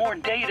needed more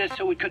data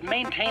so it could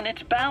maintain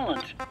its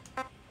balance.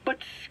 But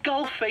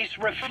Skullface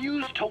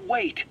refused to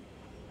wait.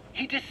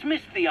 He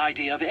dismissed the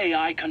idea of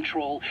AI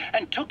control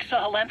and took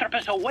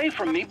Sahelanthropus away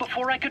from me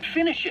before I could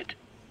finish it.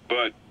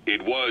 But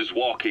it was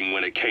walking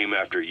when it came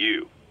after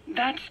you.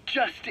 That's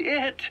just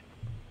it.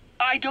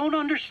 I don't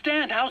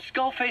understand how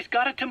Skullface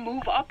got it to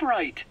move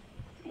upright,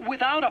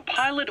 without a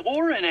pilot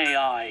or an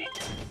AI.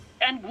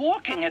 And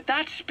walking at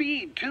that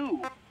speed,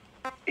 too.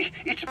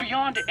 It's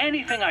beyond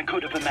anything I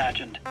could have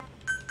imagined.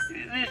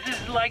 This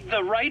is like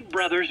the Wright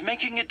brothers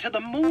making it to the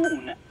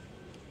moon.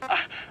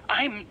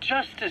 I'm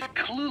just as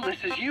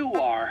clueless as you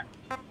are.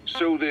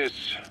 So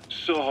this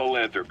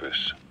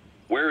Sahelanthropus,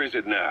 where is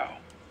it now?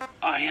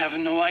 I have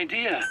no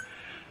idea.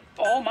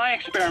 All my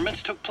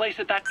experiments took place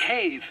at that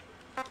cave.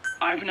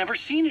 I've never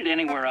seen it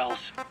anywhere else.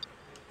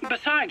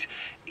 Besides,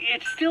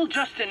 it's still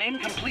just an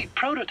incomplete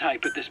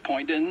prototype at this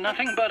point, and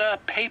nothing but a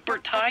paper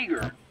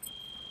tiger.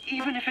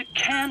 Even if it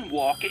can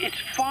walk, it's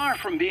far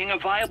from being a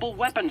viable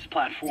weapons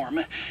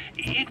platform.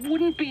 It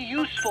wouldn't be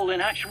useful in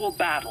actual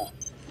battle.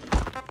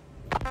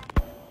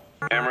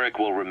 Emmerich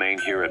will remain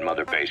here at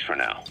Mother Base for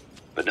now,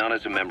 but not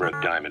as a member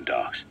of Diamond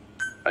Dogs.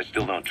 I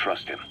still don't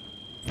trust him.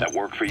 That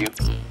work for you?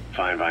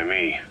 Fine by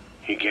me.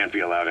 He can't be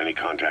allowed any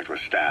contact with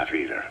staff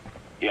either.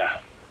 Yeah.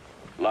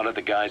 A lot of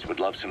the guys would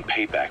love some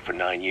payback for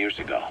 9 years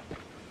ago.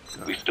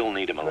 We still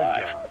need him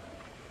alive.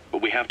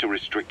 But we have to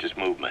restrict his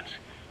movements.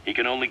 He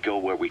can only go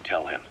where we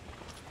tell him.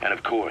 And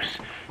of course,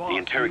 the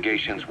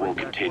interrogations will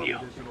continue.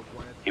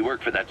 He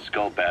worked for that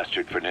skull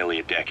bastard for nearly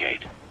a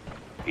decade.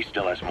 He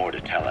still has more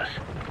to tell us.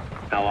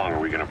 How long are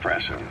we gonna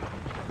press him?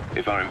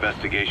 If our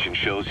investigation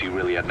shows he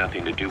really had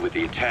nothing to do with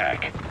the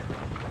attack,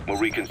 we'll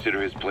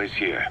reconsider his place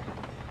here.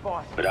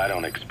 But I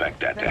don't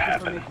expect that to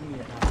happen.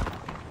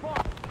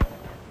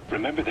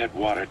 Remember that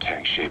water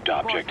tank-shaped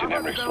object in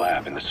Emmerich's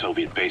lab in the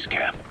Soviet base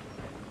camp?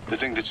 The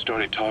thing that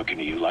started talking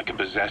to you like a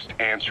possessed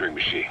answering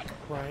machine.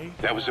 Right.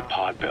 That was a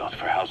pod built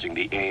for housing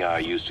the AI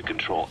used to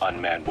control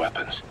unmanned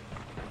weapons.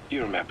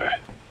 You remember,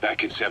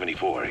 back in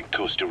 '74 in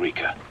Costa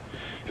Rica.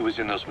 It was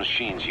in those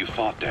machines you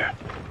fought there.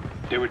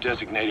 They were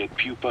designated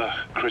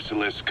Pupa,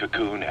 Chrysalis,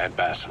 Cocoon, and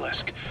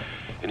Basilisk.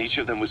 And each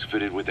of them was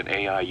fitted with an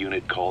AI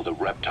unit called a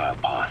reptile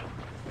pod.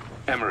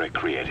 Emmerich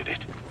created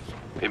it.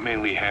 It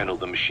mainly handled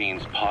the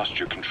machine's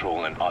posture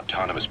control and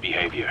autonomous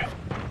behavior.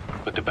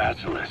 But the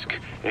Basilisk,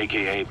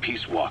 aka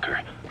Peace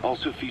Walker,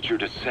 also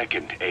featured a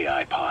second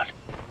AI pod.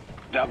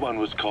 That one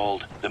was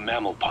called the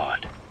Mammal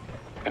Pod,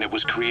 and it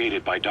was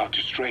created by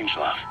Dr.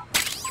 Strangelove.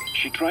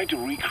 She tried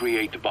to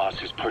recreate the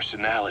boss's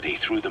personality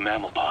through the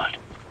Mammal Pod,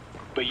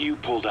 but you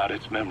pulled out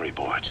its memory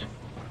boards.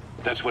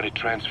 That's when it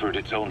transferred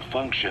its own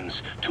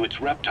functions to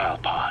its reptile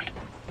pod.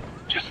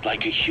 Just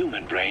like a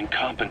human brain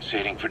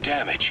compensating for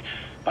damage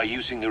by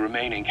using the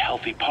remaining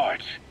healthy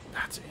parts.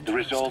 The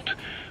result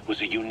was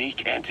a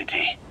unique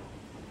entity,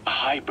 a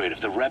hybrid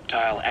of the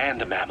reptile and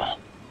the mammal.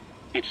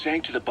 It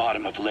sank to the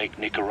bottom of Lake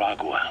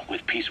Nicaragua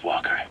with Peace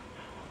Walker.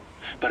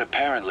 But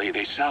apparently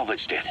they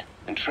salvaged it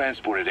and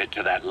transported it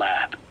to that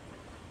lab.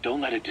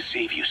 Don't let it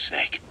deceive you,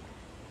 Snake.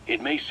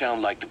 It may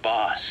sound like the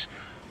boss,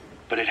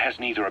 but it has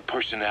neither a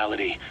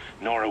personality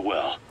nor a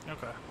will.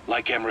 Okay.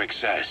 Like Emmerich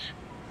says,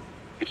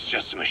 it's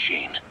just a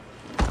machine.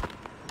 Oh,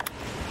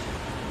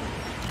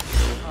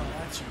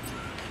 that's unique.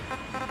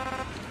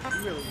 He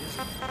really is.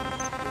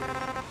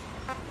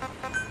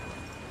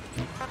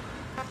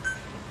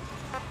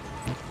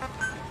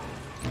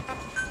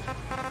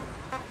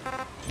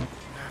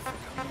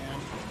 Africa, man.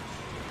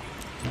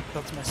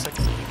 That's my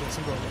second week. I guess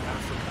I'm going to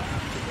Africa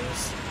after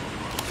this.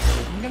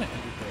 I'm gonna end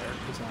it there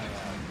because I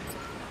am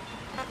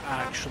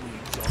actually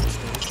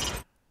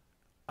exhausted.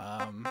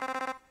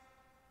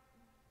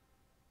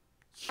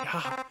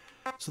 Yeah.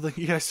 So thank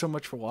you guys so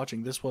much for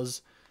watching. This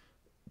was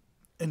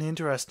an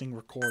interesting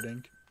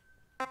recording.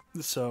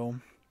 So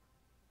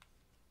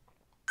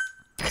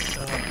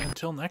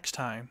until next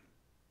time,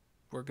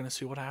 we're gonna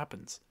see what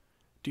happens.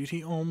 Dude,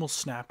 he almost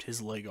snapped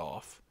his leg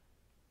off.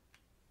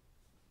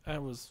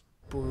 That was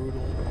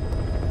brutal.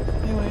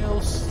 Anyway, I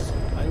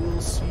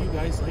will see you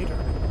guys later.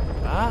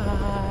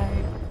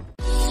 Bye.